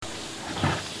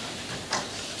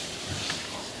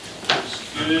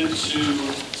good to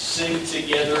sing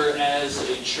together as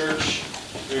a church.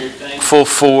 Very thankful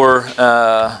for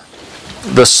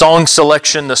the song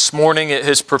selection this morning. It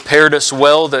has prepared us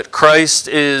well that Christ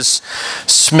is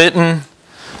smitten,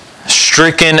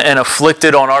 stricken, and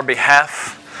afflicted on our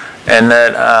behalf, and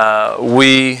that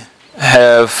we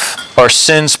have our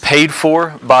sins paid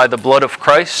for by the blood of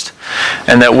Christ,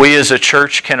 and that we as a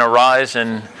church can arise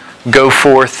and go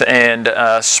forth and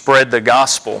spread the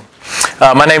gospel.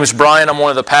 My name is Brian. I'm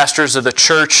one of the pastors of the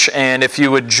church, and if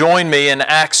you would join me in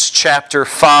Acts chapter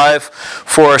 5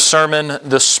 for our sermon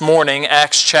this morning,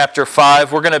 Acts chapter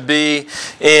 5. We're going to be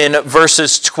in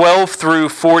verses 12 through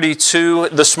 42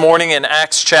 this morning in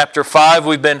Acts chapter 5.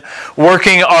 We've been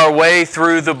working our way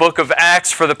through the book of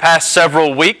Acts for the past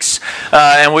several weeks,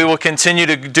 and we will continue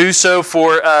to do so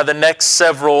for the next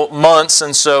several months,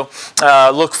 and so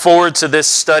look forward to this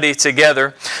study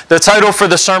together. The title for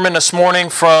the sermon this morning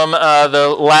from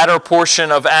the latter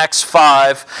portion of Acts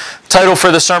 5, title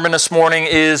for the sermon this morning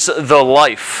is The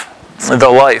Life. The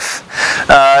Life.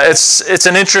 It's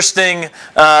an interesting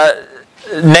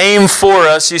name for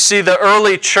us. You see, the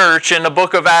early church in the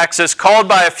book of Acts is called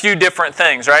by a few different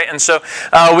things, right? And so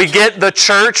we get the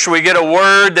church, we get a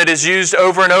word that is used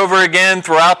over and over again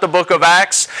throughout the book of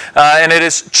Acts, and it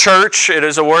is church. It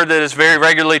is a word that is very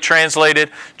regularly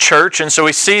translated church, and so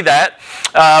we see that.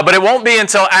 But it won't be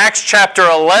until Acts chapter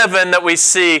 11 that we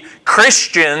see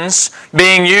Christians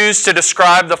being used to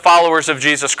describe the followers of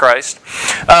Jesus Christ.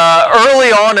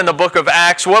 Early on in the book of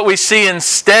Acts, what we see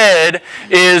instead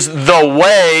is the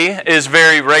way is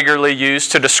very regularly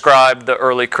used to describe the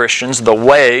early Christians, the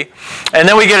way. And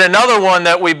then we get another one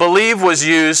that we believe was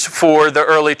used for the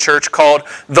early church called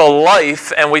the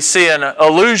life, and we see an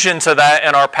allusion to that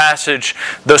in our passage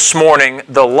this morning,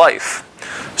 the life.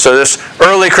 So this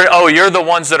early, you're the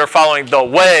ones that are following the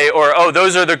way, or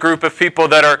those are the group of people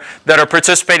that are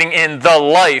participating in the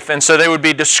life, and so they would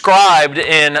be described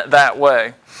in that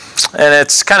way. And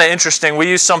it's kind of interesting. We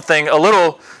use something a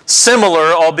little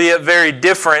similar, albeit very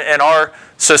different in our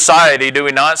society, do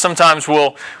we not? Sometimes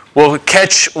we'll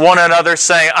catch one another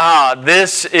saying,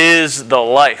 this is the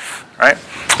life, right?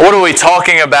 What are we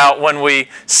talking about when we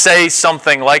say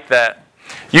something like that?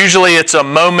 Usually it's a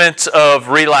moment of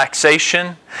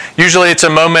relaxation. Usually it's a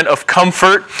moment of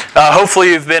comfort.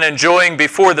 Hopefully you've been enjoying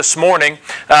before this morning.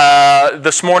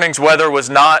 This morning's weather was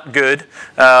not good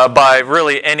by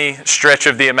really any stretch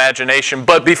of the imagination.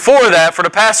 But before that, for the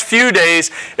past few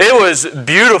days, it was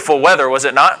beautiful weather, was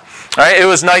it not? Right? It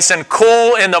was nice and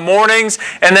cool in the mornings,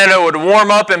 and then it would warm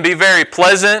up and be very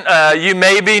pleasant. You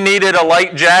maybe needed a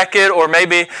light jacket or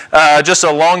maybe just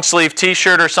a long sleeve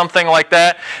t-shirt or something like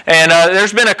that. And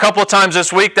there's been a couple of times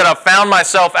this week that I've found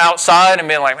myself outside and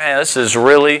being like, man, this is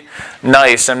really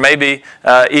nice. And maybe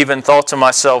even thought to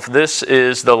myself, this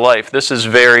is the life. This is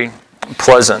very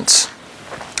pleasant.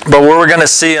 But what we're going to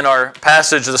see in our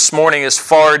passage this morning is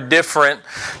far different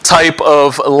type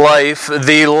of life,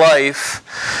 the life,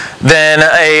 than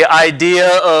an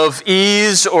idea of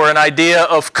ease or an idea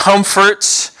of comfort,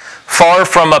 far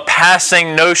from a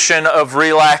passing notion of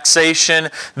relaxation.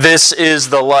 This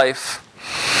is the life.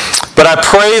 But I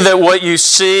pray that what you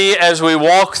see as we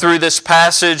walk through this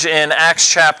passage in Acts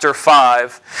chapter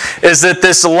 5 is that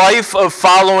this life of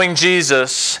following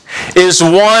Jesus is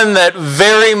one that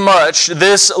very much,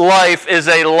 this life is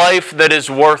a life that is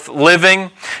worth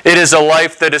living. It is a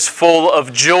life that is full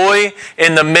of joy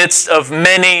in the midst of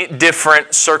many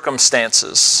different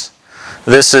circumstances.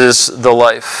 This is the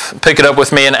life. Pick it up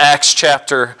with me in Acts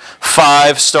chapter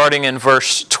 5, starting in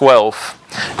verse 12.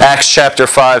 Acts chapter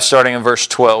 5, starting in verse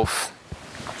 12.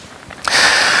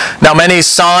 Now many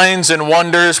signs and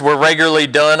wonders were regularly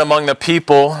done among the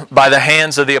people by the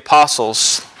hands of the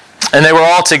apostles. And they were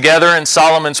all together in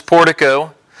Solomon's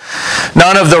portico.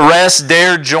 None of the rest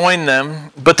dared join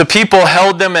them, but the people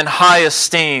held them in high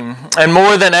esteem. And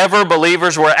more than ever,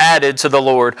 believers were added to the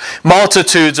Lord,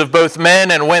 multitudes of both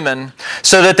men and women,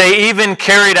 so that they even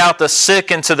carried out the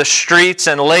sick into the streets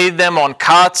and laid them on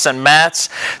cots and mats,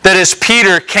 that as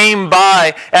Peter came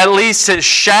by, at least his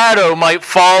shadow might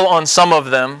fall on some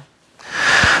of them.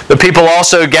 The people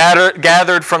also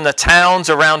gathered from the towns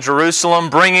around Jerusalem,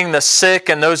 bringing the sick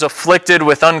and those afflicted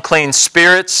with unclean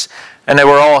spirits, and they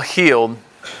were all healed.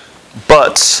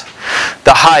 But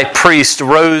the high priest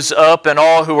rose up, and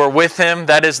all who were with him,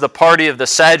 that is the party of the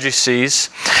Sadducees,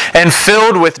 and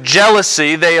filled with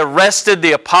jealousy, they arrested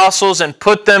the apostles and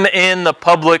put them in the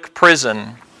public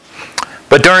prison.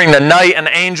 But during the night, an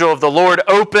angel of the Lord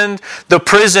opened the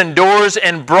prison doors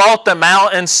and brought them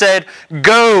out and said,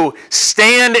 "Go,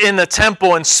 stand in the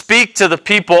temple and speak to the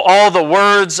people all the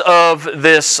words of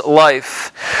this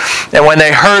life." And when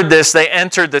they heard this, they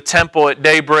entered the temple at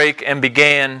daybreak and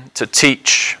began to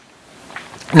teach.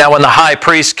 Now when the high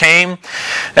priest came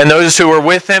and those who were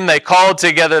with him, they called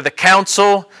together the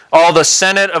council, all the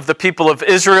senate of the people of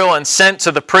Israel, and sent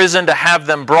to the prison to have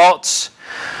them brought.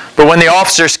 But when the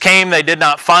officers came, they did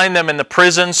not find them in the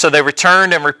prison, so they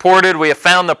returned and reported, "We have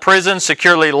found the prison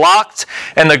securely locked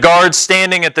and the guards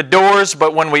standing at the doors,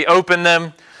 but when we opened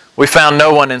them, we found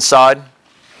no one inside."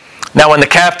 Now when the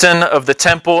captain of the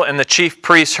temple and the chief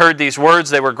priests heard these words,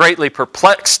 they were greatly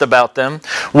perplexed about them,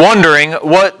 wondering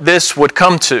what this would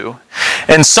come to.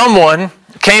 And someone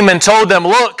came and told them,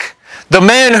 "Look, the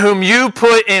men whom you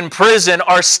put in prison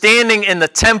are standing in the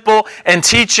temple and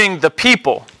teaching the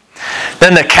people."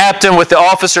 Then the captain with the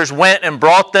officers went and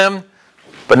brought them,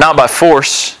 but not by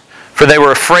force, for they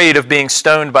were afraid of being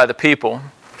stoned by the people.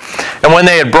 And when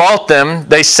they had brought them,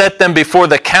 they set them before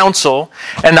the council,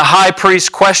 and the high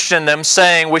priest questioned them,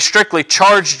 saying, "We strictly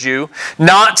charged you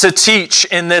not to teach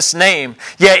in this name.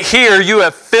 Yet here you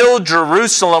have filled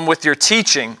Jerusalem with your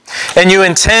teaching, and you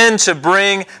intend to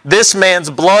bring this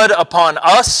man's blood upon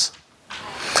us?"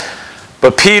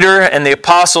 But Peter and the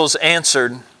apostles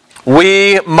answered,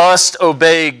 "We must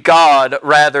obey God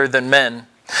rather than men.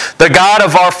 The God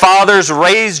of our fathers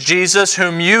raised Jesus,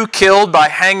 whom you killed by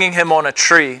hanging him on a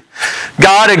tree.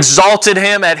 God exalted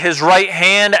him at his right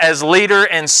hand as leader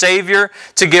and Savior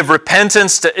to give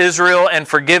repentance to Israel and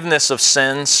forgiveness of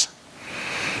sins.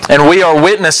 And we are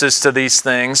witnesses to these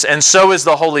things, and so is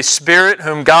the Holy Spirit,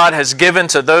 whom God has given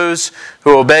to those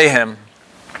who obey him."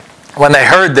 When they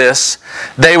heard this,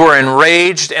 they were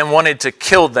enraged and wanted to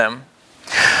kill them.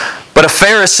 But a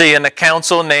Pharisee in the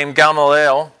council named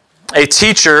Gamaliel, a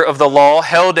teacher of the law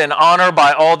held in honor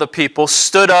by all the people,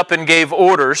 stood up and gave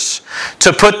orders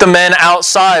to put the men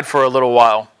outside for a little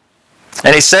while.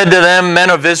 And he said to them, "Men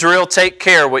of Israel, take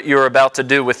care what you are about to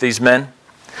do with these men.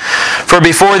 For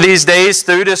before these days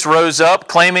Theudas rose up,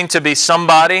 claiming to be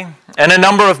somebody, and a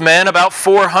number of men, about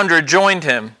 400, joined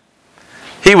him.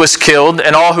 He was killed,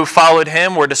 and all who followed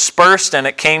him were dispersed, and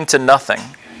it came to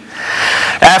nothing.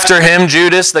 After him,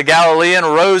 Judas the Galilean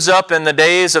rose up in the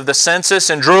days of the census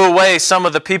and drew away some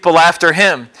of the people after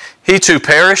him. He too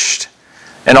perished,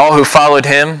 and all who followed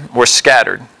him were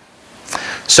scattered.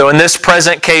 So in this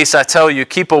present case, I tell you,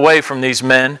 keep away from these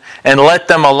men and let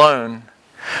them alone.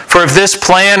 For if this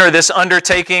plan or this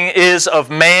undertaking is of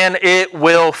man, it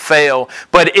will fail.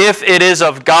 But if it is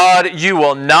of God, you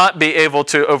will not be able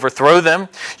to overthrow them.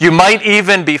 You might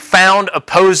even be found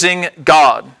opposing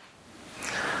God."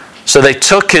 So they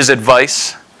took his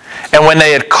advice, and when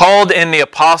they had called in the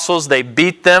apostles, they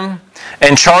beat them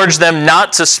and charged them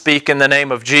not to speak in the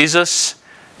name of Jesus,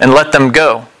 and let them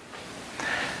go.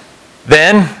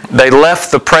 Then they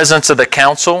left the presence of the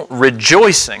council,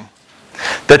 rejoicing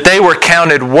that they were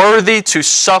counted worthy to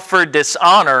suffer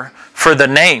dishonor for the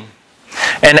name.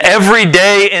 And every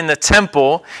day in the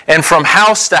temple and from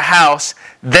house to house,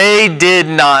 they did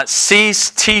not cease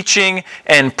teaching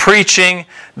and preaching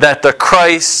that the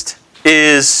Christ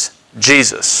is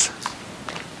Jesus.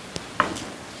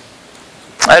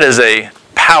 That is a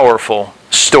powerful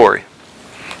story.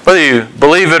 Whether you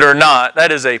believe it or not,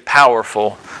 that is a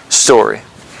powerful story.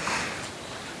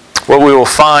 What we will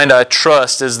find, I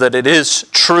trust, is that it is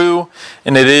true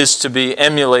and it is to be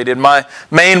emulated. My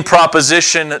main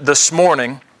proposition this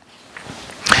morning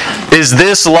is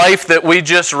this life that we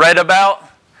just read about,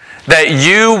 that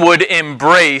you would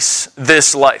embrace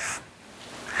this life.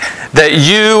 That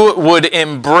you would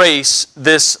embrace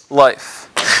this life.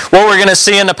 What we're going to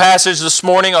see in the passage this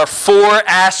morning are 4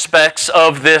 aspects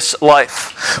of this life.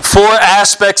 4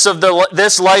 aspects of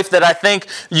this life that I think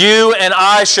you and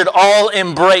I should all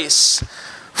embrace.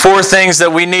 4 things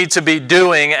that we need to be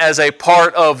doing as a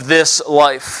part of this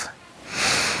life.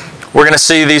 We're going to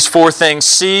see these 4 things.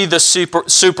 See the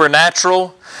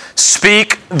supernatural.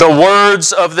 Speak the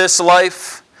words of this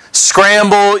life.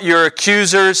 Scramble your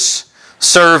accusers.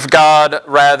 Serve God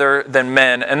rather than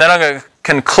men. And then I'm going to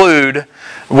conclude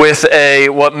with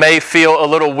what may feel a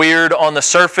little weird on the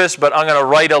surface, but I'm going to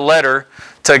write a letter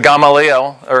to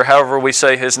Gamaliel, or however we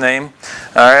say his name.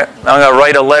 All right, I'm going to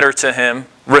write a letter to him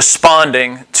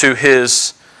responding to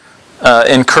his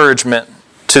encouragement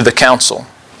to the council.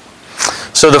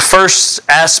 So the first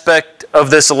aspect of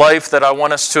this life that I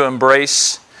want us to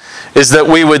embrace is that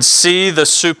we would see the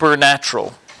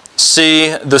supernatural.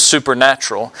 See the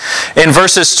supernatural. In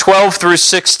verses 12 through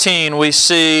 16, we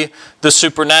see the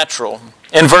supernatural.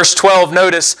 In verse 12,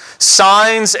 notice,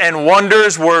 signs and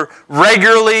wonders were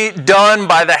regularly done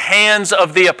by the hands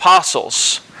of the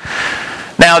apostles.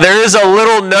 Now, there is a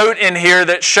little note in here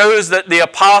that shows that the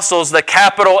apostles, the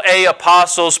capital A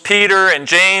apostles, Peter and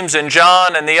James and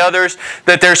John and the others,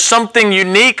 that there's something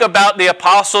unique about the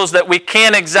apostles that we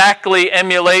can't exactly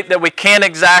emulate, that we can't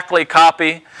exactly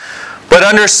copy. But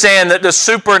understand that the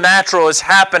supernatural is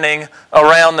happening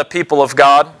around the people of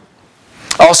God.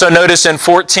 Also notice in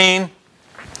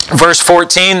verse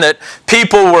 14, that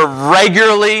people were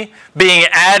regularly being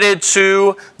added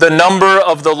to the number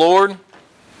of the Lord.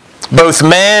 Both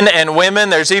men and women.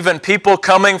 There's even people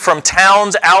coming from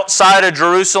towns outside of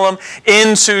Jerusalem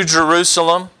into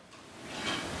Jerusalem.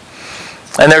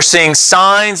 And they're seeing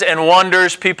signs and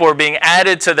wonders. People are being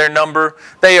added to their number.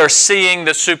 They are seeing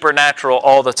the supernatural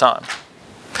all the time.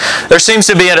 There seems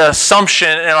to be an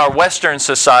assumption in our Western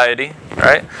society,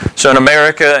 right? So in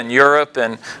America and Europe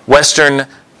and Western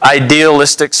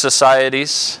idealistic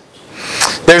societies,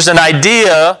 there's an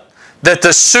idea that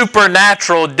the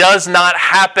supernatural does not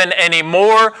happen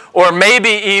anymore, or maybe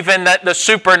even that the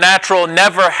supernatural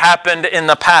never happened in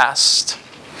the past.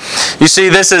 You see,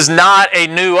 this is not a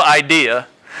new idea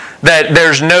that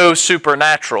there's no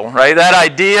supernatural, right? That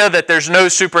idea that there's no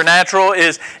supernatural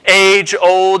is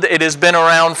age-old. It has been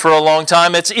around for a long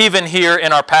time. It's even here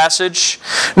in our passage.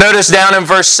 Notice down in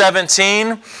verse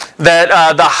 17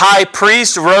 that the high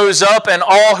priest rose up and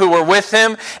all who were with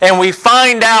him, and we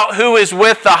find out who is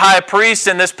with the high priest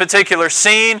in this particular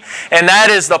scene, and that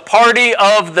is the party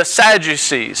of the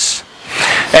Sadducees.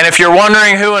 And if you're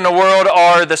wondering who in the world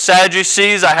are the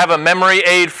Sadducees, I have a memory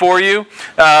aid for you.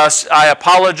 I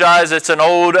apologize, it's an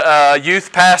old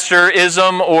youth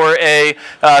pastor-ism or a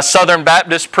Southern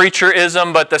Baptist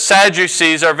preacher-ism, but the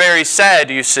Sadducees are very sad,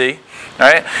 you see.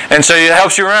 Right? And so it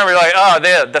helps you remember,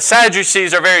 the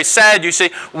Sadducees are very sad, you see.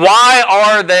 Why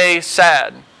are they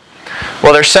sad?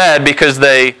 Well, they're sad because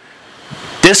they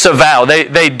disavow,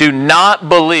 they do not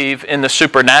believe in the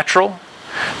supernatural.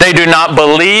 They do not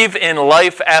believe in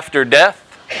life after death.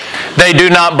 They do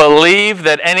not believe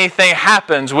that anything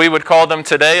happens. We would call them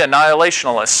today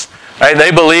annihilationists. Right?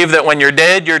 They believe that when you're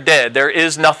dead, you're dead. There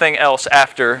is nothing else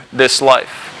after this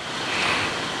life.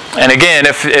 And again,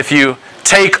 if you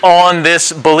take on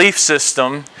this belief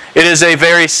system, it is a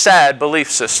very sad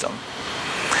belief system.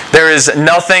 There is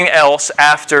nothing else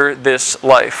after this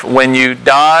life. When you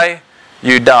die,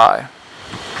 you die.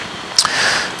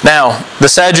 Now, the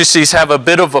Sadducees have a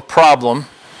bit of a problem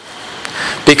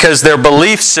because their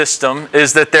belief system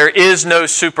is that there is no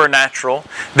supernatural,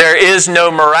 there is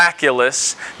no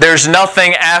miraculous, there's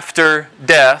nothing after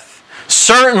death.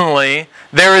 Certainly,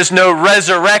 there is no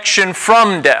resurrection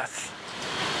from death.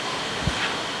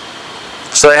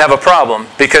 So they have a problem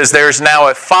because there's now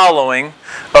a following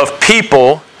of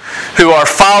people who are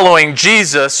following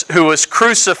Jesus, who was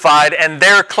crucified, and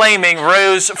they're claiming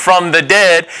rose from the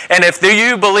dead. And if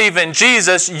you believe in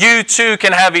Jesus, you too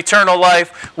can have eternal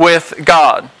life with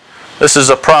God. This is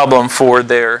a problem for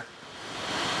their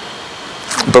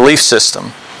belief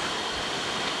system.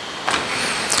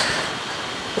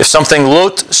 If something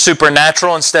looked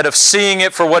supernatural, instead of seeing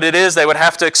it for what it is, they would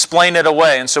have to explain it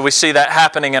away. And so we see that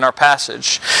happening in our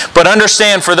passage. But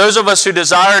understand, for those of us who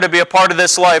desire to be a part of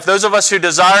this life, those of us who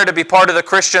desire to be part of the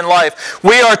Christian life,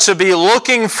 we are to be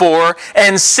looking for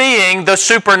and seeing the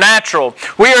supernatural.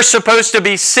 We are supposed to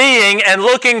be seeing and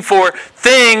looking for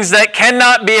things that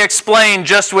cannot be explained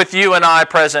just with you and I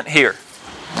present here.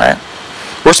 Right?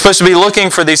 We're supposed to be looking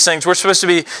for these things. We're supposed to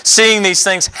be seeing these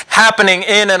things happening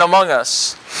in and among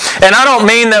us. And I don't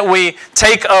mean that we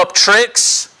take up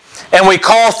tricks and we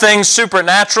call things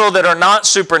supernatural that are not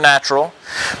supernatural.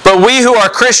 But we who are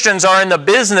Christians are in the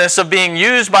business of being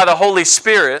used by the Holy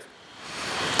Spirit,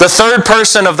 the third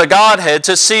person of the Godhead,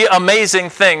 to see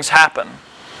amazing things happen.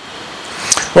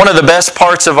 One of the best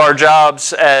parts of our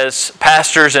jobs as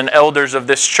pastors and elders of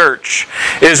this church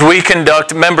is we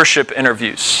conduct membership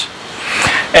interviews.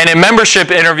 And in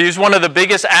membership interviews, one of the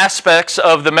biggest aspects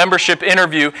of the membership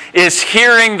interview is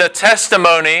hearing the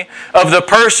testimony of the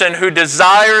person who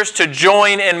desires to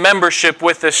join in membership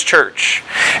with this church.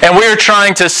 And we are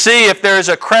trying to see if there is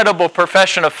a credible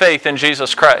profession of faith in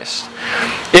Jesus Christ.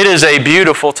 It is a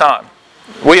beautiful time.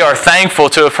 We are thankful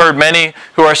to have heard many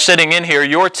who are sitting in here,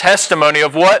 your testimony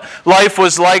of what life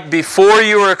was like before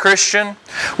you were a Christian,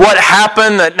 what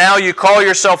happened that now you call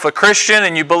yourself a Christian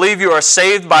and you believe you are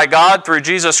saved by God through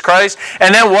Jesus Christ,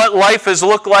 and then what life has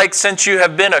looked like since you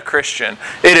have been a Christian.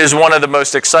 It is one of the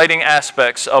most exciting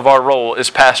aspects of our role as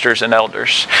pastors and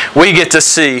elders. We get to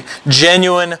see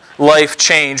genuine life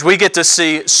change. We get to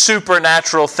see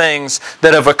supernatural things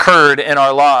that have occurred in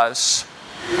our lives.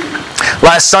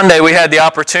 Last Sunday, we had the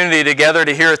opportunity together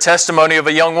to hear a testimony of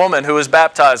a young woman who was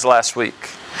baptized last week.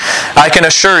 I can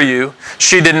assure you,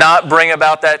 she did not bring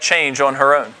about that change on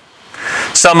her own.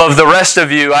 Some of the rest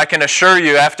of you, I can assure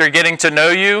you, after getting to know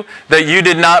you, that you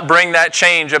did not bring that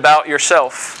change about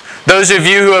yourself. Those of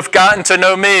you who have gotten to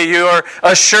know me, you are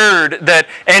assured that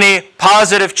any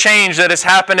positive change that has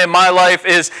happened in my life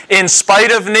is in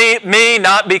spite of me,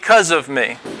 not because of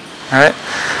me. All right?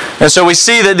 And so we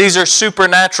see that these are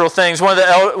supernatural things.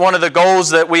 One of the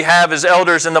goals that we have as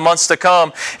elders in the months to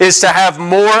come is to have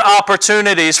more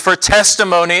opportunities for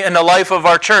testimony in the life of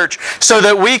our church so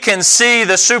that we can see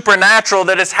the supernatural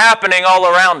that is happening all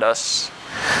around us.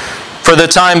 For the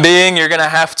time being, you're going to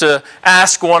have to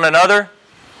ask one another,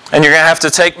 and you're going to have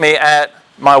to take me at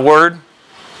my word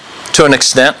to an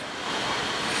extent.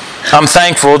 I'm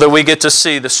thankful that we get to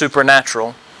see the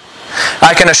supernatural.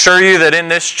 I can assure you that in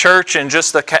this church, in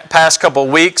just the past couple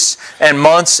weeks and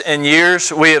months and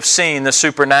years, we have seen the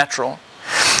supernatural.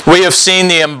 We have seen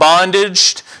the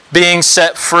imbondaged being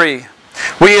set free.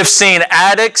 We have seen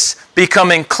addicts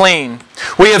becoming clean.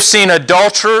 We have seen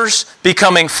adulterers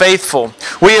becoming faithful.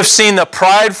 We have seen the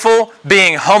prideful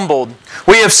being humbled.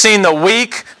 We have seen the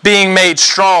weak being made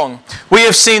strong. We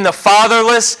have seen the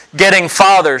fatherless getting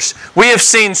fathers. We have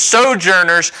seen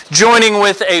sojourners joining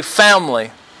with a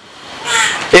family.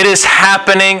 It is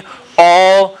happening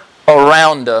all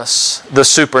around us, the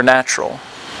supernatural.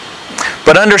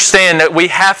 But understand that we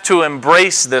have to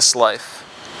embrace this life.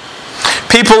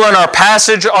 People in our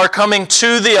passage are coming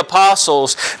to the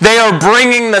apostles. They are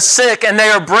bringing the sick, and they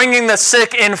are bringing the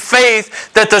sick in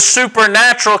faith that the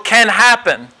supernatural can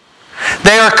happen.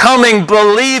 They are coming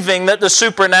believing that the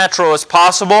supernatural is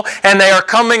possible, and they are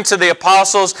coming to the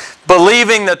apostles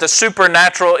believing that the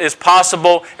supernatural is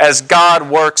possible as God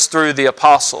works through the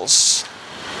apostles.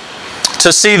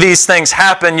 To see these things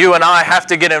happen, you and I have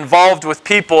to get involved with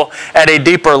people at a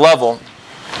deeper level.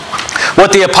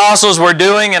 What the apostles were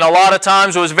doing, and a lot of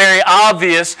times was very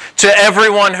obvious to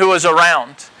everyone who was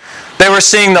around. They were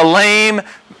seeing the lame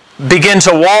begin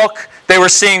to walk. They were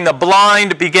seeing the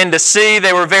blind begin to see.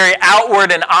 They were very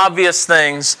outward and obvious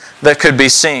things that could be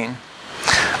seen.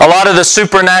 A lot of the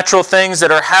supernatural things that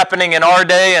are happening in our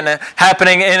day and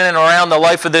happening in and around the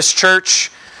life of this church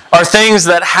are things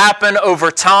that happen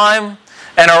over time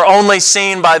and are only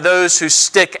seen by those who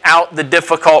stick out the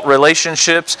difficult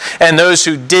relationships and those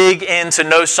who dig in to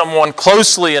know someone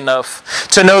closely enough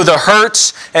to know the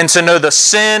hurts and to know the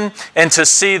sin and to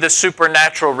see the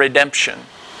supernatural redemption.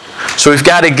 So we've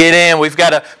got to get in, we've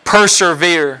got to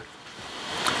persevere.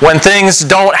 When things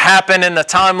don't happen in the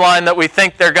timeline that we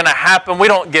think they're going to happen, we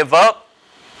don't give up.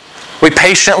 We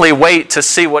patiently wait to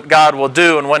see what God will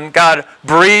do. And when God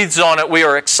breathes on it, we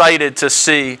are excited to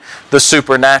see the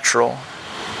supernatural.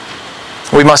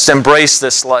 We must embrace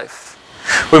this life.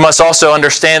 We must also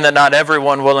understand that not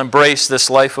everyone will embrace this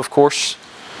life, of course.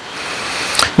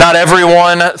 Not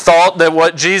everyone thought that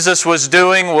what Jesus was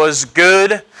doing was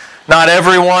good. Not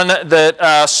everyone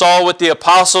that saw what the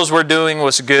apostles were doing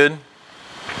was good.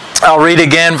 I'll read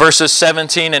again verses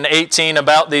 17 and 18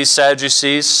 about these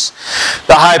Sadducees.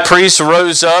 The high priest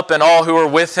rose up and all who were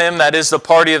with him, that is the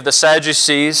party of the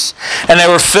Sadducees, and they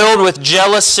were filled with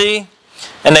jealousy,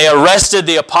 and they arrested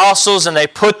the apostles and they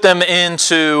put them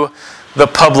into the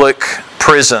public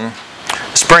prison.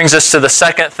 This brings us to the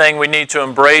second thing we need to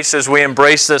embrace as we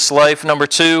embrace this life. Number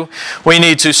 2, we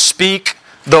need to speak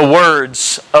the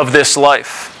words of this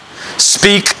life.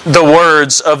 Speak the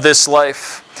words of this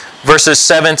life. Verses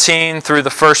 17 through the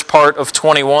first part of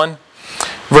 21.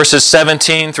 Verses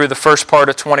 17 through the first part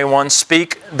of 21.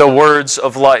 Speak the words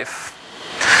of life.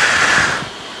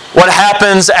 What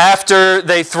happens after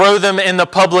they throw them in the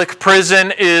public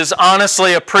prison is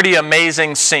honestly a pretty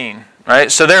amazing scene.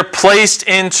 Right? So they're placed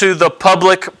into the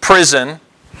public prison,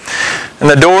 and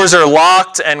the doors are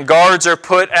locked and guards are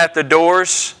put at the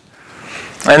doors.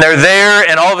 And they're there,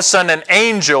 and all of a sudden an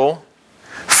angel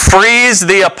frees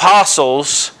the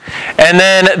apostles, and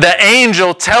then the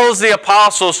angel tells the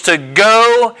apostles to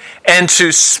go and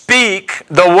to speak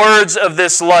the words of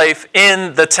this life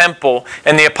in the temple,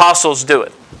 and the apostles do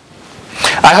it.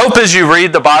 I hope as you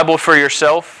read the Bible for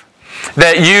yourself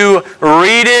that you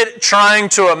read it trying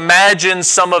to imagine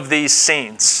some of these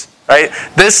scenes. Right?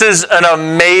 This is an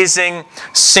amazing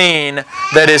scene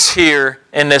that is here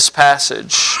in this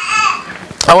passage.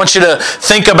 I want you to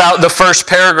think about the first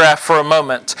paragraph for a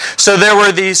moment. So there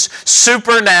were these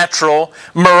supernatural,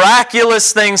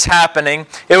 miraculous things happening.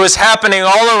 It was happening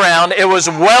all around. It was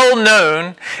well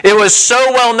known. It was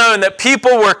so well known that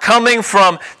people were coming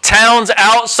from towns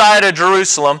outside of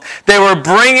Jerusalem. They were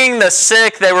bringing the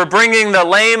sick. They were bringing the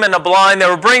lame and the blind. They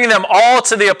were bringing them all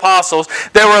to the apostles.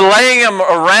 They were laying them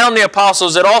around the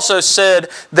apostles. It also said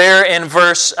there in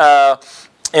verse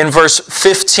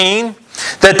 15,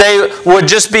 that they would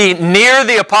just be near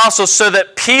the apostles so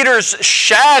that Peter's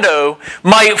shadow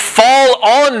might fall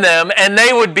on them and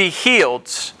they would be healed.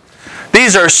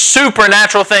 These are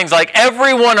supernatural things. Like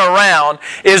everyone around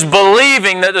is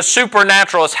believing that the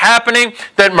supernatural is happening,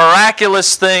 that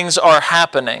miraculous things are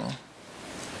happening.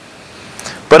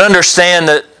 But understand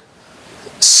that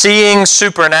seeing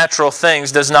supernatural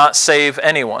things does not save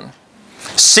anyone.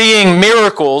 Seeing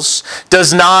miracles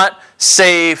does not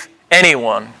save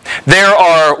anyone. There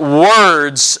are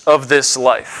words of this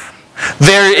life.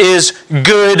 There is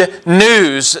good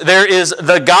news. There is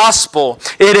the gospel.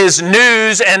 It is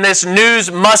news, and this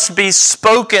news must be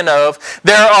spoken of.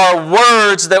 There are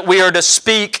words that we are to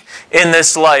speak in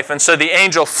this life. And so the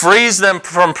angel frees them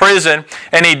from prison,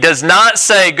 and he does not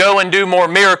say, go and do more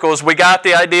miracles. We got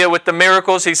the idea with the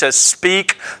miracles. He says,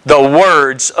 speak the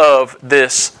words of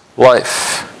this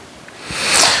life.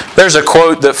 There's a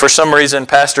quote that for some reason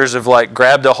pastors have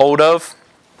grabbed a hold of.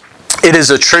 It is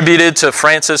attributed to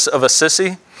Francis of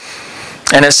Assisi.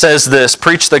 And it says this: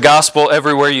 preach the gospel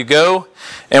everywhere you go,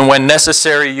 and when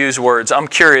necessary, use words. I'm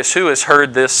curious, who has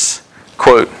heard this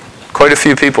quote? Quite a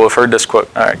few people have heard this quote.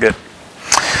 All right, good.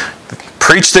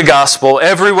 Preach the gospel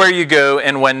everywhere you go,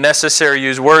 and when necessary,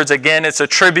 use words. Again, it's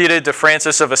attributed to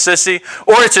Francis of Assisi,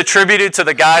 or it's attributed to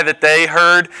the guy that they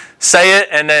heard say it,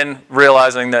 and then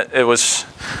realizing that it was,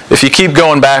 if you keep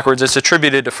going backwards, it's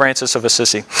attributed to Francis of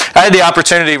Assisi. I had the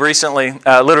opportunity recently,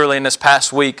 literally in this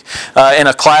past week, in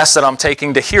a class that I'm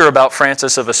taking to hear about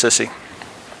Francis of Assisi.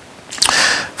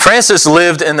 Francis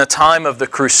lived in the time of the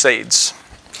Crusades.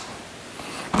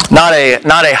 Not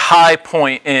a high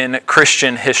point in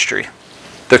Christian history.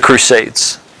 The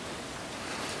Crusades.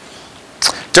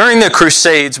 During the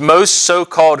Crusades, most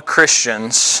so-called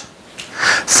Christians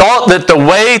thought that the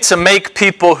way to make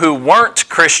people who weren't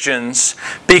Christians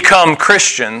become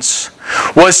Christians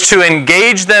was to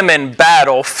engage them in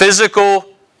battle, physical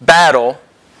battle,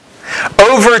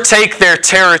 overtake their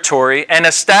territory, and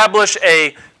establish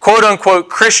a quote-unquote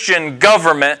Christian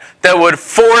government that would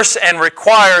force and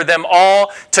require them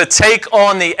all to take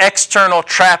on the external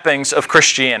trappings of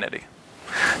Christianity.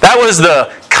 That was the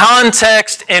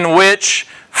context in which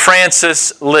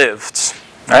Francis lived.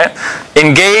 Right?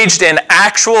 Engaged in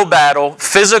actual battle,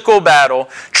 physical battle,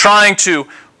 trying to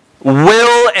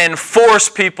will and force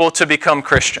people to become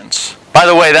Christians. By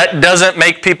the way, that doesn't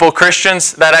make people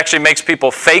Christians. That actually makes people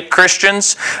fake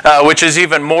Christians, which is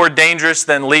even more dangerous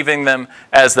than leaving them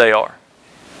as they are.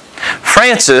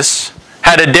 Francis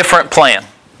had a different plan.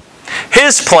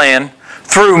 His plan,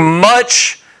 through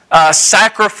much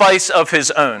sacrifice of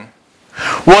his own,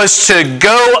 was to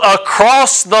go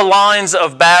across the lines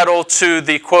of battle to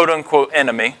the quote-unquote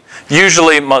enemy,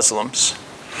 usually Muslims,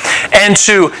 and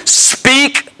to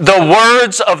speak the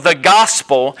words of the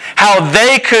gospel, how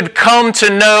they could come to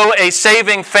know a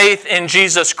saving faith in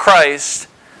Jesus Christ,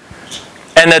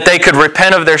 and that they could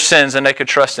repent of their sins and they could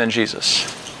trust in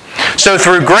Jesus. So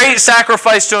through great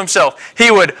sacrifice to himself,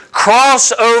 he would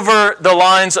cross over the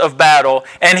lines of battle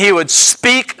and he would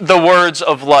speak the words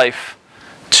of life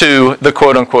to the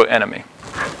quote-unquote enemy.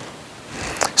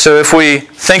 So if we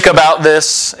think about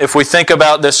this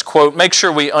quote, make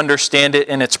sure we understand it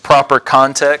in its proper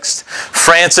context.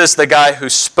 Francis, the guy who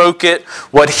spoke it,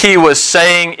 what he was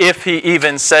saying, if he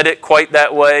even said it quite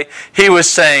that way, he was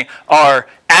saying, our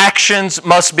actions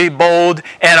must be bold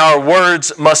and our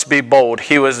words must be bold.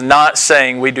 He was not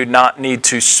saying we do not need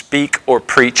to speak or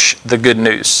preach the good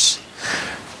news.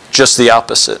 Just the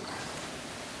opposite.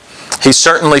 He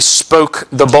certainly spoke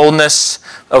the boldness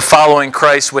of following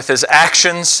Christ with his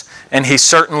actions, and he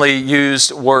certainly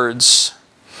used words.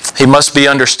 He must be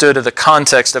understood in the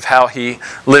context of how he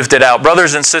lived it out.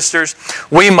 Brothers and sisters,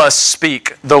 we must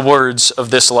speak the words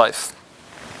of this life.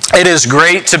 It is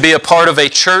great to be a part of a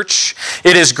church.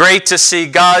 It is great to see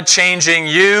God changing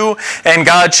you and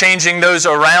God changing those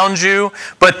around you.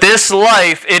 But this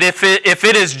life, if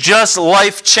it is just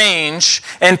life change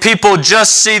and people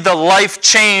just see the life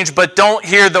change but don't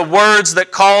hear the words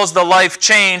that cause the life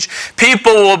change,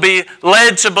 people will be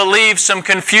led to believe some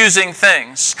confusing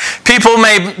things. People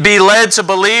may be led to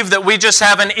believe that we just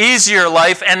have an easier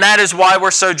life and that is why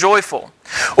we're so joyful.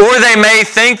 Or they may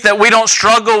think that we don't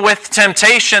struggle with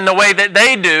temptation the way that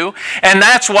they do, and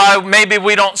that's why maybe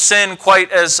we don't sin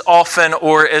quite as often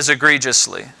or as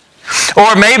egregiously.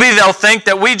 Or maybe they'll think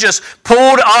that we just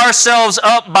pulled ourselves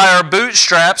up by our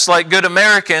bootstraps like good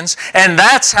Americans, and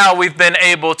that's how we've been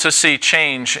able to see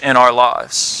change in our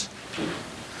lives.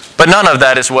 But none of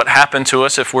that is what happened to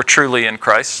us if we're truly in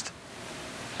Christ.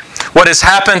 What has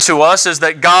happened to us is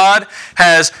that God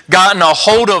has gotten a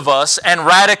hold of us and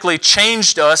radically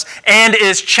changed us and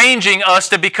is changing us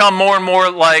to become more and more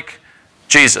like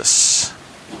Jesus.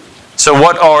 So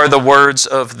what are the words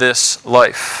of this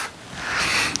life?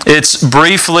 It's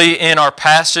briefly in our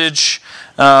passage,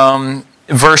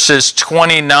 verses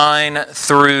 29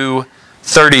 through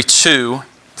 32.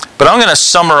 But I'm going to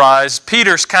summarize.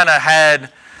 Peter's kind of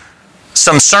had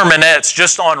some sermonettes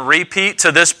just on repeat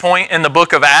to this point in the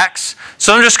book of Acts.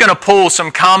 So I'm just going to pull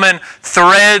some common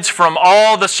threads from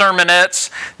all the sermonettes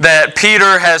that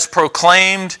Peter has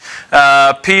proclaimed,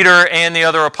 Peter and the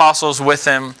other apostles with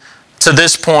him, to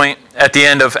this point at the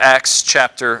end of Acts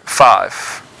chapter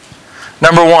 5.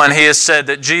 Number one, he has said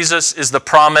that Jesus is the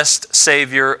promised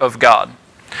Savior of God.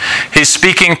 He's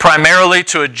speaking primarily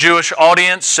to a Jewish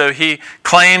audience, so he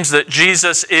claims that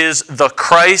Jesus is the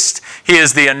Christ. He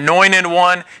is the anointed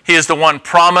one. He is the one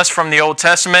promised from the Old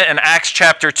Testament. In Acts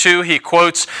chapter 2, he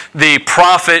quotes the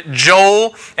prophet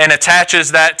Joel and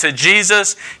attaches that to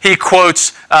Jesus. He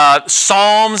quotes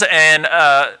Psalms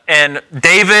and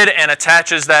David and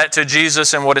attaches that to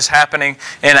Jesus and what is happening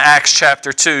in Acts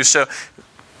chapter 2. So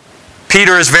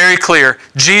Peter is very clear.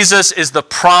 Jesus is the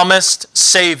promised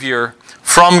Savior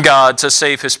from God to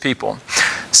save His people.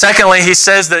 Secondly, he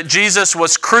says that Jesus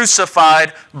was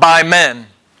crucified by men,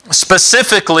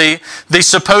 specifically the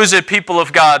supposed people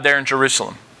of God there in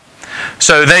Jerusalem.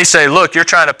 So they say, look, you're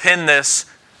trying to pin this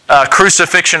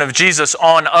crucifixion of Jesus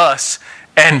on us.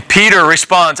 And Peter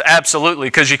responds, absolutely,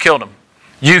 because you killed him.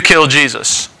 You killed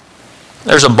Jesus.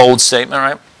 There's a bold statement,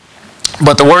 right?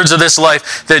 But the words of this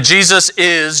life, that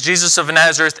Jesus of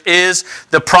Nazareth is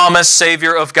the promised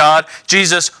Savior of God.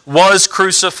 Jesus was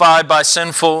crucified by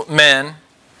sinful men.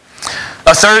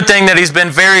 A third thing that he's been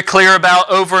very clear about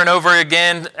over and over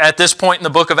again at this point in the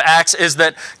book of Acts is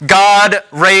that God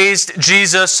raised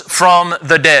Jesus from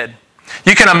the dead.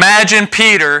 You can imagine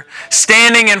Peter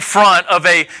standing in front of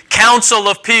a council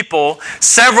of people,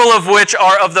 several of which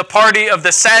are of the party of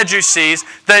the Sadducees,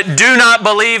 that do not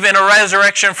believe in a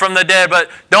resurrection from the dead. But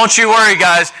don't you worry,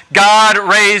 guys. God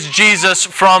raised Jesus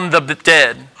from the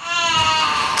dead.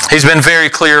 He's been very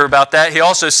clear about that. He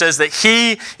also says that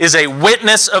he is a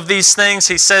witness of these things.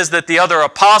 He says that the other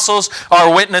apostles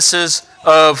are witnesses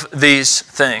of these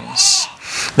things.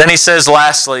 Then he says,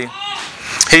 lastly,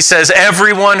 he says,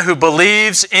 everyone who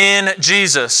believes in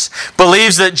Jesus,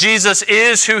 believes that Jesus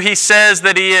is who He says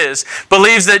that He is,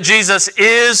 believes that Jesus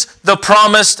is the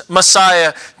promised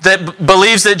Messiah, that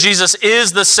believes that Jesus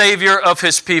is the Savior of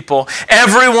His people.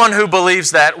 Everyone who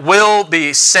believes that will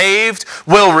be saved,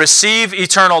 will receive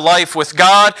eternal life with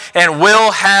God, and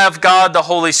will have God the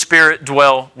Holy Spirit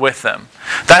dwell with them.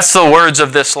 That's the words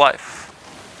of this life.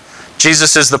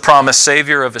 Jesus is the promised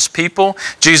Savior of His people.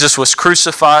 Jesus was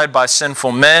crucified by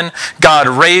sinful men. God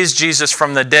raised Jesus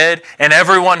from the dead. And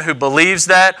everyone who believes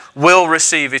that will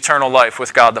receive eternal life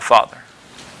with God the Father.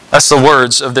 That's the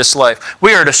words of this life.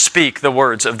 We are to speak the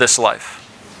words of this life.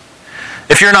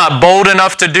 If you're not bold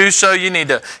enough to do so, you need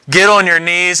to get on your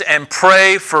knees and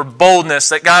pray for boldness,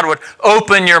 that God would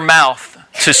open your mouth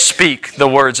to speak the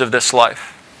words of this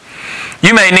life.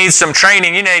 You may need some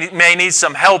training. You may need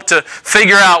some help to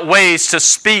figure out ways to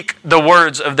speak the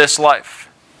words of this life.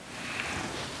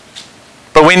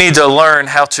 But we need to learn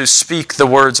how to speak the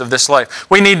words of this life.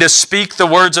 We need to speak the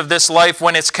words of this life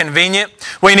when it's convenient.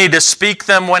 We need to speak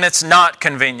them when it's not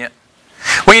convenient.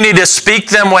 We need to speak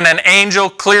them when an angel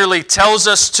clearly tells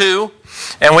us to,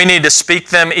 and we need to speak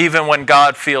them even when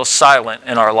God feels silent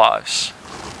in our lives.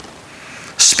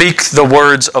 Speak the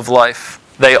words of life.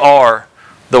 They are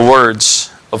the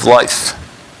words of life.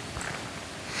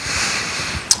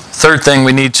 Third thing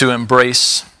we need to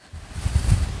embrace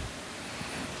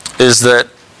is that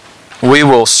we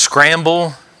will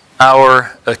scramble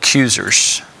our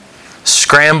accusers.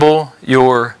 Scramble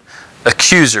your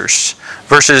accusers.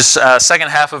 Second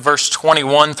half of verse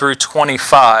 21 through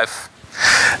 25.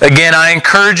 Again, I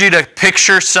encourage you to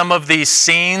picture some of these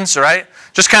scenes, right?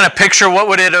 Just kind of picture what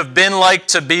would it have been like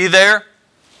to be there.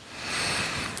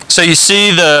 So you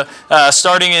see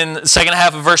starting in the second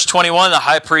half of verse 21, the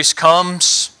high priest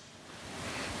comes.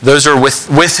 Those are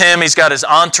with him. He's got his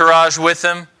entourage with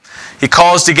him. He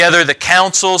calls together the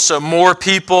council, so more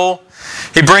people.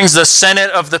 He brings the senate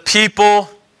of the people.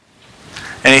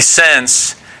 And he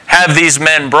sends, have these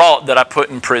men brought that I put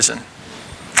in prison.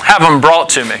 Have them brought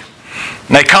to me.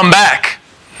 And they come back.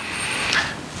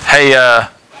 Hey,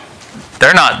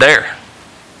 they're not there.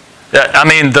 I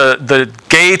mean, the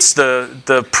gates,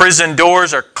 the prison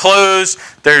doors are closed.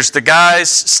 There's the guys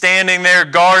standing there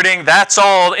guarding. That's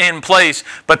all in place.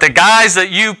 But the guys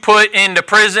that you put into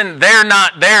prison, they're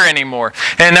not there anymore.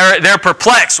 And they're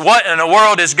perplexed. What in the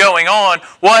world is going on?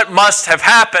 What must have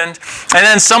happened? And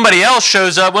then somebody else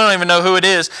shows up. We don't even know who it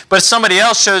is. But somebody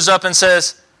else shows up and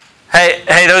says,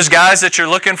 Hey, those guys that you're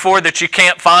looking for that you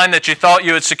can't find, that you thought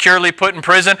you had securely put in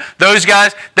prison, those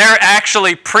guys, they're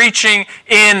actually preaching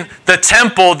in the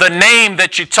temple the name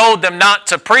that you told them not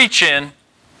to preach in.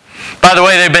 By the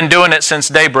way, they've been doing it since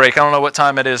daybreak. I don't know what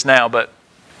time it is now, but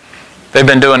they've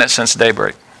been doing it since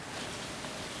daybreak.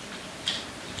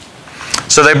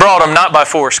 So they brought them not by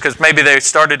force, because maybe they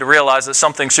started to realize that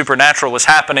something supernatural was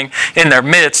happening in their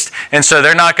midst, and so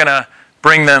they're not going to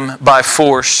bring them by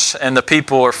force, and the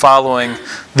people are following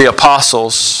the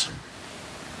apostles.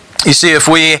 You see, if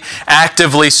we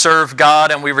actively serve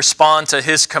God and we respond to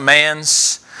His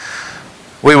commands,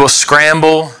 we will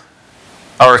scramble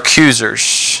our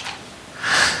accusers.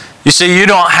 You see, you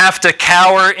don't have to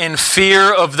cower in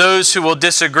fear of those who will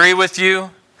disagree with you.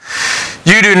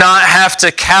 You do not have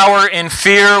to cower in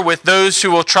fear with those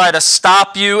who will try to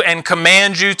stop you and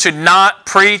command you to not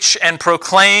preach and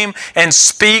proclaim and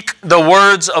speak the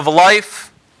words of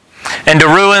life. And to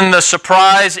ruin the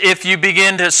surprise, if you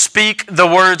begin to speak the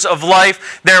words of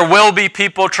life, there will be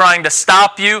people trying to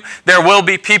stop you. There will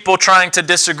be people trying to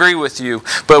disagree with you.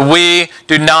 But we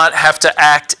do not have to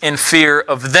act in fear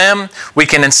of them. We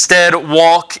can instead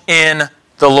walk in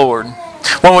the Lord.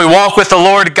 When we walk with the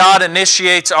Lord, God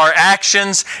initiates our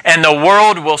actions, and the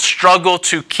world will struggle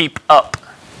to keep up.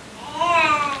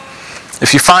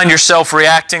 If you find yourself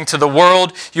reacting to the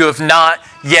world, you have not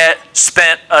yet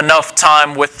spent enough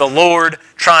time with the Lord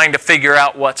trying to figure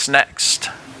out what's next.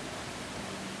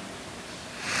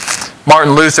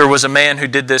 Martin Luther was a man who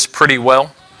did this pretty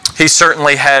well. He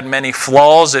certainly had many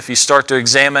flaws if you start to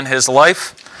examine his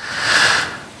life.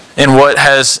 In what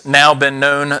has now been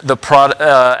known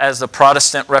as the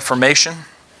Protestant Reformation.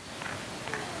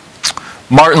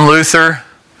 Martin Luther,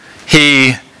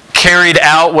 he carried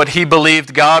out what he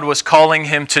believed God was calling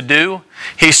him to do.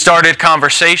 He started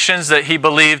conversations that he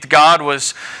believed God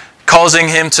was causing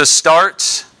him to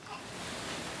start.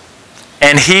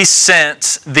 And he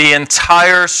sent the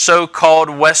entire so-called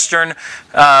Western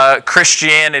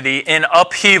Christianity in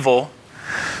upheaval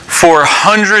for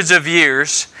hundreds of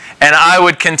years. And I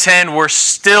would contend we're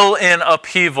still in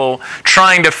upheaval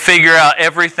trying to figure out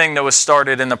everything that was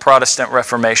started in the Protestant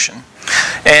Reformation.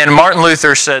 And Martin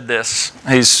Luther said this.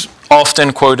 He's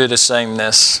often quoted as saying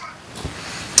this.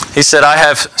 He said, "I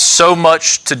have so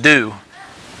much to do.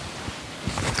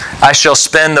 I shall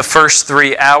spend the first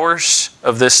 3 hours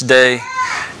of this day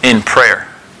in prayer."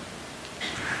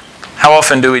 How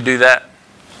often do we do that?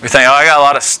 We think, I got a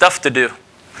lot of stuff to do.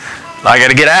 I got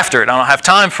to get after it. I don't have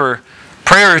time for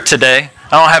prayer today.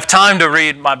 I don't have time to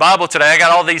read my Bible today. I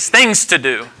got all these things to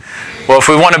do. Well, if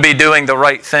we want to be doing the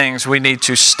right things, we need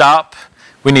to stop,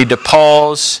 we need to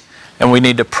pause, and we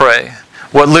need to pray.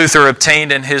 What Luther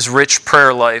obtained in his rich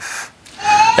prayer life,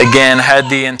 again, had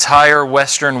the entire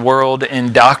Western world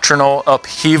in doctrinal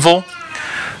upheaval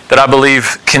that I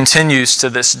believe continues to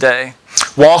this day.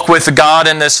 Walk with God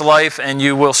in this life and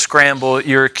you will scramble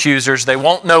your accusers. They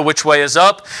won't know which way is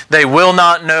up. They will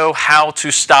not know how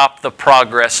to stop the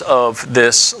progress of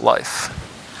this life.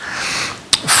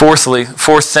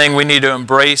 Fourth thing we need to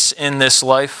embrace in this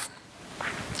life,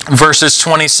 verses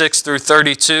 26 through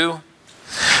 32,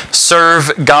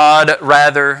 serve God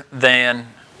rather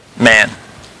than man.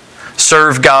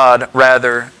 Serve God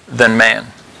rather than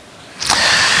man.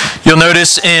 You'll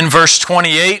notice in verse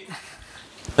 28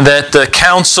 that the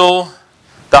council,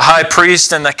 the high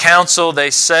priest and the council, they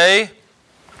say,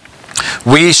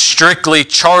 "We strictly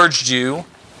charged you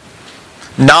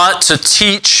not to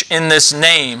teach in this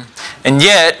name, and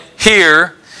yet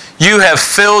here you have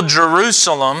filled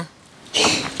Jerusalem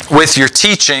with your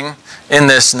teaching in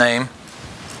this name,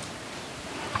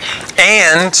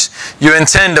 and you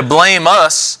intend to blame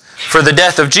us for the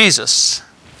death of Jesus."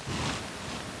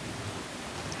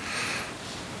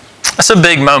 That's a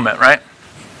big moment, right?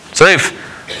 So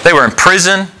they were in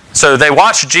prison. So they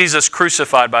watched Jesus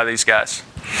crucified by these guys.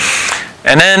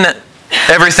 And then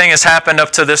everything has happened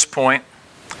up to this point.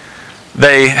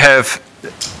 They have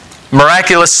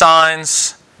miraculous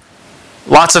signs,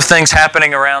 lots of things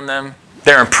happening around them.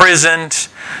 They're imprisoned.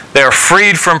 They're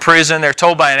freed from prison. They're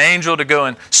told by an angel to go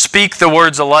and speak the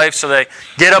words of life. So they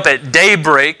get up at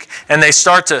daybreak and they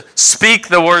start to speak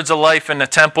the words of life in the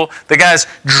temple. The guys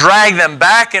drag them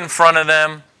back in front of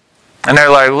them. And they're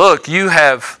like, look, you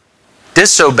have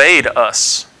disobeyed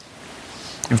us.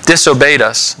 You've disobeyed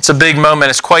us. It's a big moment.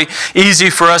 It's quite easy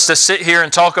for us to sit here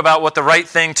and talk about what the right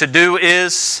thing to do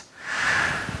is.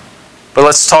 But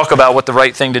let's talk about what the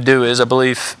right thing to do is. I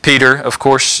believe Peter, of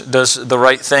course, does the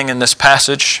right thing in this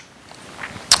passage.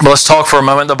 But let's talk for a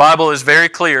moment. The Bible is very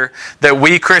clear that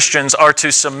we Christians are to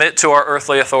submit to our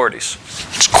earthly authorities.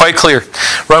 It's quite clear.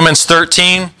 Romans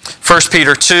 13, 1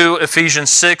 Peter 2, Ephesians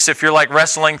 6. If you're like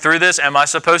wrestling through this, am I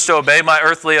supposed to obey my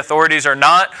earthly authorities or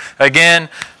not? Again,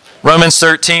 Romans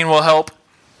 13 will help.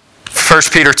 1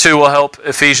 Peter 2 will help.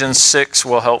 Ephesians 6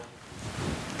 will help.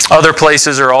 Other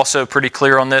places are also pretty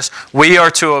clear on this. We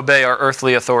are to obey our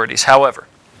earthly authorities. However,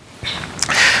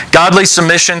 godly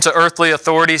submission to earthly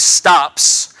authorities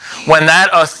stops when that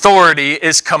authority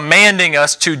is commanding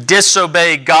us to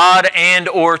disobey God and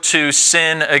or to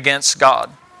sin against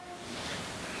God.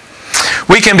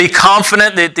 We can be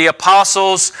confident that the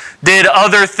apostles did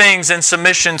other things in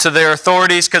submission to their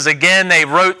authorities because, again, they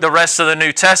wrote the rest of the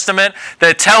New Testament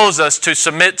that tells us to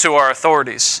submit to our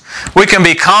authorities. We can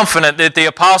be confident that the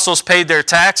apostles paid their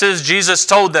taxes. Jesus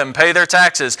told them, pay their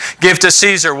taxes. Give to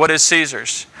Caesar what is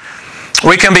Caesar's.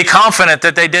 We can be confident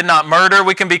that they did not murder.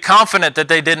 We can be confident that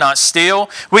they did not steal.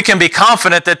 We can be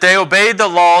confident that they obeyed the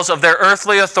laws of their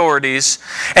earthly authorities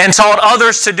and taught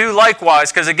others to do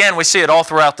likewise, because again, we see it all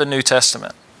throughout the New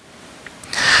Testament.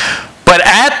 But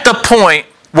at the point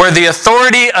where the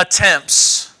authority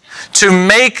attempts to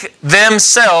make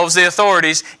themselves, the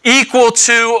authorities, equal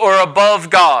to or above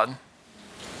God,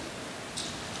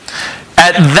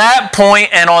 at that point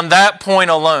and on that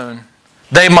point alone,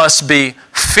 they must be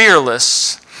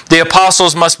fearless. The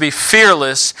apostles must be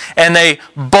fearless, and they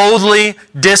boldly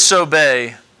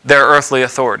disobey their earthly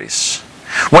authorities.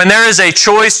 When there is a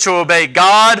choice to obey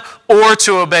God or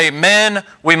to obey men,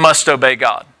 we must obey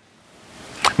God.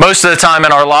 Most of the time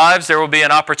in our lives, there will be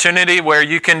an opportunity where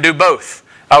you can do both.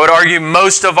 I would argue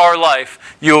most of our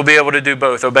life, you will be able to do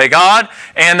both. Obey God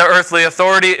and the earthly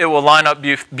authority, it will line up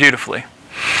beautifully.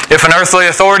 If an earthly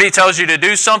authority tells you to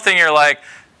do something, you're like,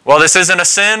 well, this isn't a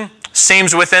sin,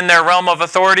 seems within their realm of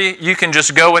authority, you can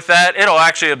just go with that. It'll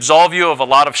actually absolve you of a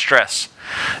lot of stress.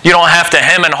 You don't have to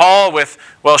hem and haw with,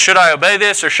 well, should I obey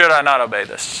this or should I not obey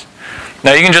this?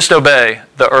 No, you can just obey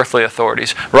the earthly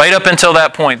authorities. Right up until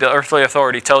that point, the earthly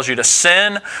authority tells you to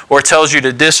sin or tells you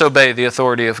to disobey the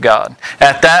authority of God.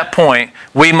 At that point,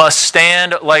 we must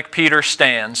stand like Peter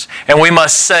stands, and we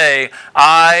must say,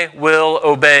 I will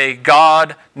obey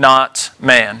God, not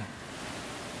man.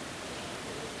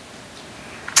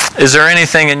 Is there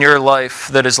anything in your life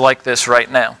that is like this right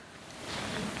now?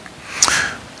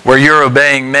 Where you're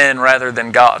obeying men rather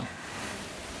than God?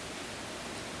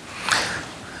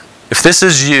 If this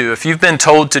is you, if you've been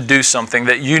told to do something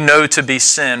that you know to be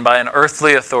sin by an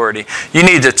earthly authority, you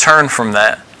need to turn from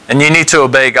that and you need to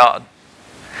obey God.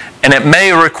 And it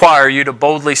may require you to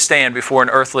boldly stand before an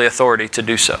earthly authority to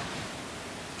do so.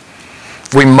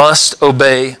 We must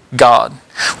obey God.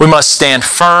 We must stand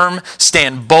firm,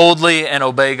 stand boldly, and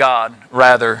obey God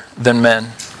rather than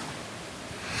men.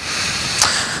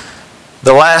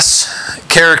 The last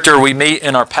character we meet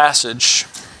in our passage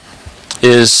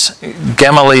is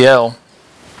Gamaliel.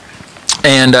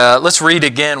 And let's read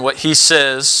again what he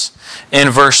says in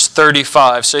verse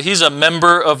 35. So he's a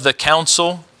member of the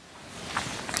council.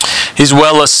 He's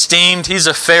well esteemed. He's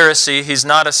a Pharisee. He's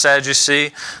not a Sadducee.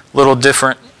 A little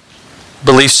different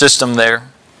belief system there.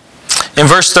 In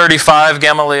verse 35,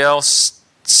 Gamaliel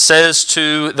says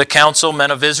to the council, men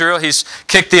of Israel, he's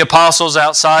kicked the apostles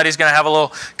outside. He's going to have a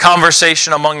little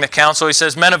conversation among the council. He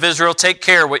says, men of Israel, take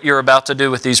care what you're about to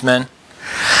do with these men.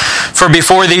 For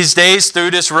before these days,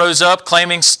 Theudas rose up,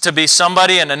 claiming to be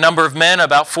somebody, and a number of men,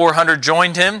 about 400,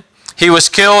 joined him. He was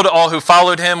killed, all who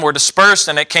followed him were dispersed,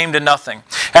 and it came to nothing.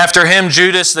 After him,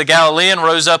 Judas the Galilean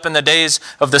rose up in the days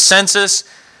of the census.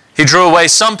 He drew away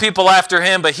some people after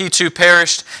him, but he too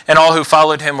perished, and all who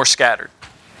followed him were scattered.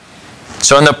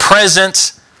 So in the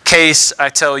present case, I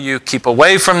tell you, keep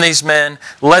away from these men,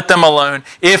 let them alone.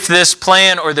 If this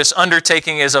plan or this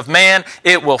undertaking is of man,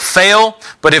 it will fail,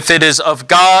 but if it is of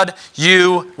God,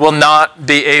 you will not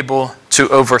be able to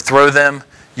overthrow them.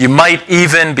 You might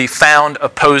even be found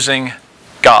opposing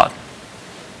God.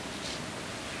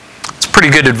 It's pretty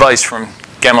good advice from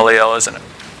Gamaliel, isn't it?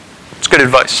 It's good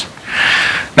advice.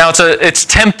 Now, it's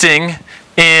tempting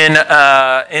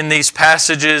in these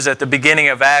passages at the beginning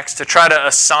of Acts to try to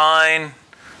assign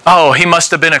oh, he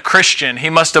must have been a Christian. He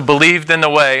must have believed in the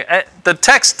way. The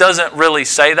text doesn't really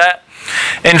say that.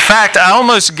 In fact, I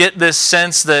almost get this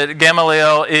sense that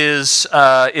Gamaliel is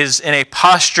in a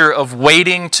posture of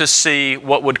waiting to see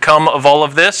what would come of all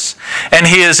of this. And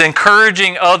he is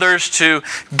encouraging others to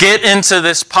get into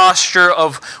this posture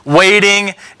of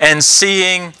waiting and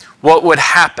seeing what would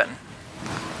happen.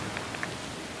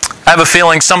 I have a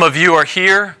feeling some of you are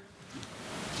here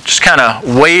just kind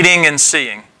of waiting and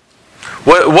seeing.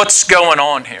 What's going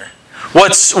on here?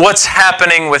 What's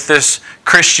happening with this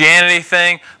Christianity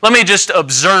thing? Let me just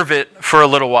observe it for a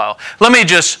little while. Let me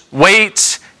just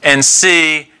wait and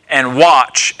see and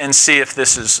watch and see if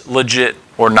this is legit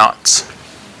or not.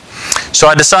 So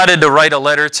I decided to write a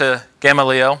letter to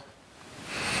Gamaliel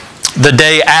the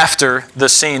day after the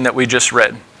scene that we just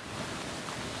read.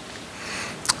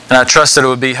 And I trust that it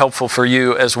would be helpful for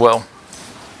you as well.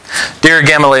 Dear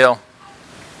Gamaliel,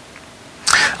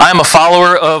 I am a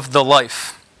follower of the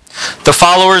life, the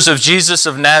followers of Jesus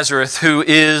of Nazareth, who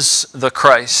is the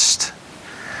Christ.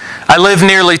 I live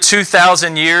nearly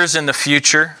 2,000 years in the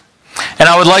future, and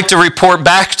I would like to report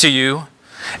back to you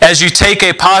as you take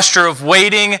a posture of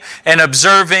waiting and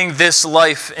observing this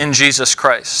life in Jesus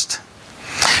Christ.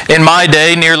 In my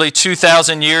day, nearly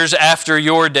 2,000 years after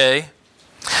your day,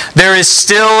 there is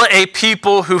still a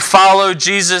people who follow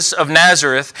Jesus of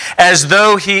Nazareth as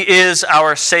though He is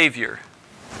our Savior.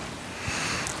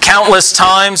 Countless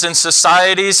times and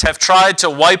societies have tried to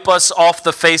wipe us off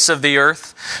the face of the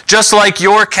earth, just like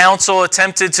your council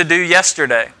attempted to do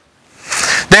yesterday.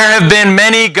 There have been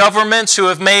many governments who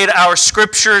have made our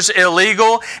scriptures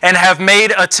illegal and have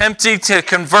made attempting to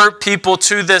convert people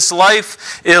to this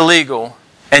life illegal.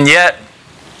 And yet,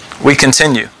 we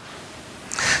continue.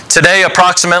 Today,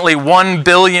 approximately 1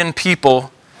 billion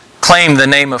people claim the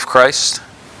name of Christ.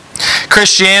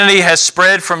 Christianity has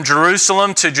spread from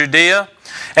Jerusalem to Judea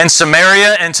and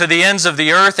Samaria and to the ends of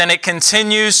the earth, and it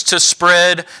continues to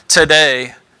spread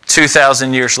today,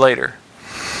 2,000 years later.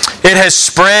 It has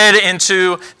spread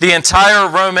into the entire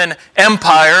Roman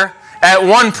Empire. At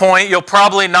one point, you'll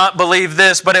probably not believe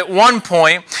this, but at one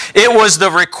point, it was the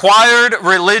required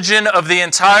religion of the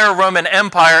entire Roman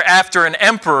Empire after an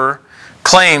emperor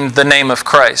claimed the name of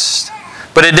Christ.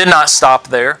 But it did not stop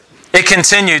there. It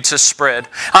continued to spread.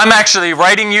 I'm actually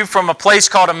writing you from a place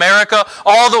called America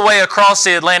all the way across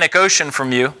the Atlantic Ocean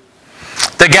from you.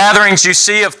 The gatherings you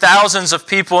see of thousands of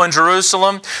people in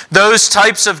Jerusalem, those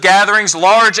types of gatherings,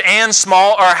 large and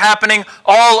small, are happening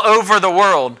all over the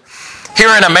world.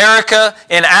 Here in America,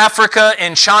 in Africa,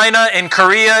 in China, in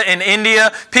Korea, in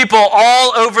India, people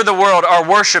all over the world are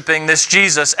worshiping this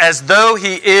Jesus as though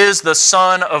He is the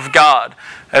Son of God,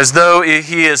 as though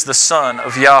He is the Son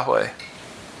of Yahweh.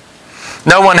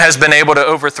 No one has been able to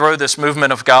overthrow this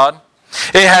movement of God.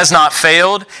 It has not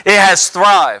failed. It has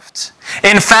thrived.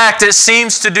 In fact, it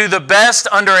seems to do the best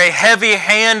under a heavy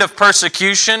hand of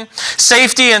persecution.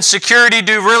 Safety and security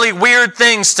do really weird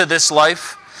things to this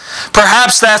life.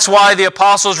 Perhaps that's why the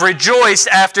apostles rejoiced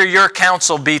after your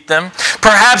council beat them.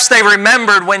 Perhaps they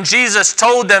remembered when Jesus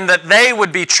told them that they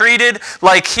would be treated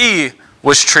like He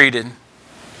was treated.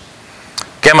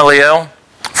 Gamaliel,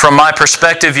 from my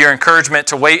perspective, your encouragement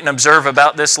to wait and observe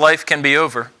about this life can be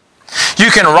over.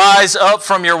 You can rise up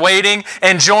from your waiting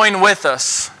and join with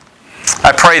us.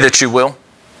 I pray that you will.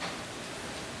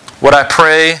 What I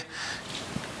pray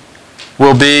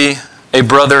will be a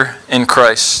brother in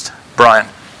Christ, Brian.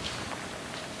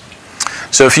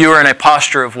 So if you are in a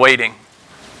posture of waiting,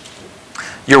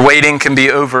 your waiting can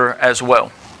be over as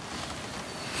well.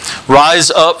 Rise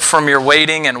up from your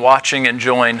waiting and watching and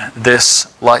join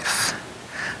this life.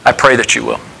 I pray that you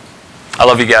will. I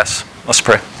love you guys. Let's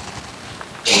pray.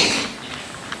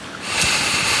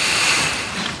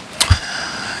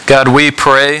 God, we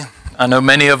pray. I know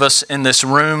many of us in this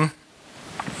room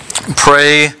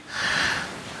pray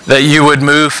that you would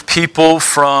move people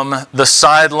from the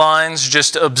sidelines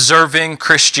just observing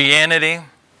Christianity.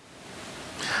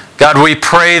 God, we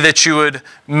pray that you would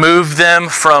move them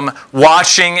from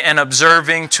watching and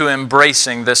observing to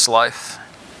embracing this life.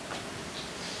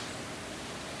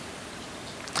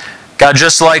 God,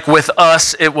 just like with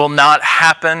us, it will not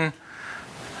happen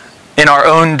in our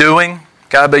own doing,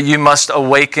 God, but you must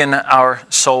awaken our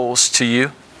souls to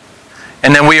you.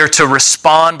 And then we are to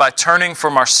respond by turning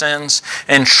from our sins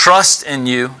and trust in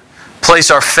you,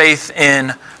 place our faith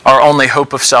in our only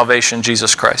hope of salvation,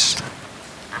 Jesus Christ.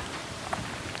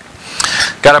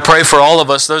 God, I pray for all of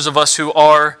us, those of us who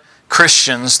are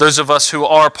Christians, those of us who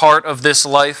are part of this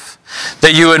life,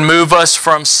 that you would move us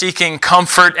from seeking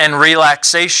comfort and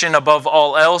relaxation above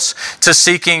all else to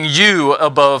seeking you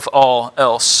above all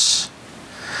else.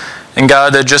 And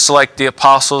God, that just like the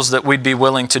apostles, that we'd be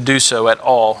willing to do so at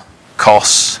all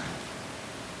costs.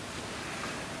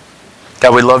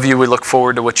 God, we love you. We look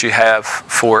forward to what you have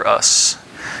for us.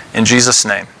 In Jesus'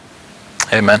 name,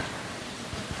 amen.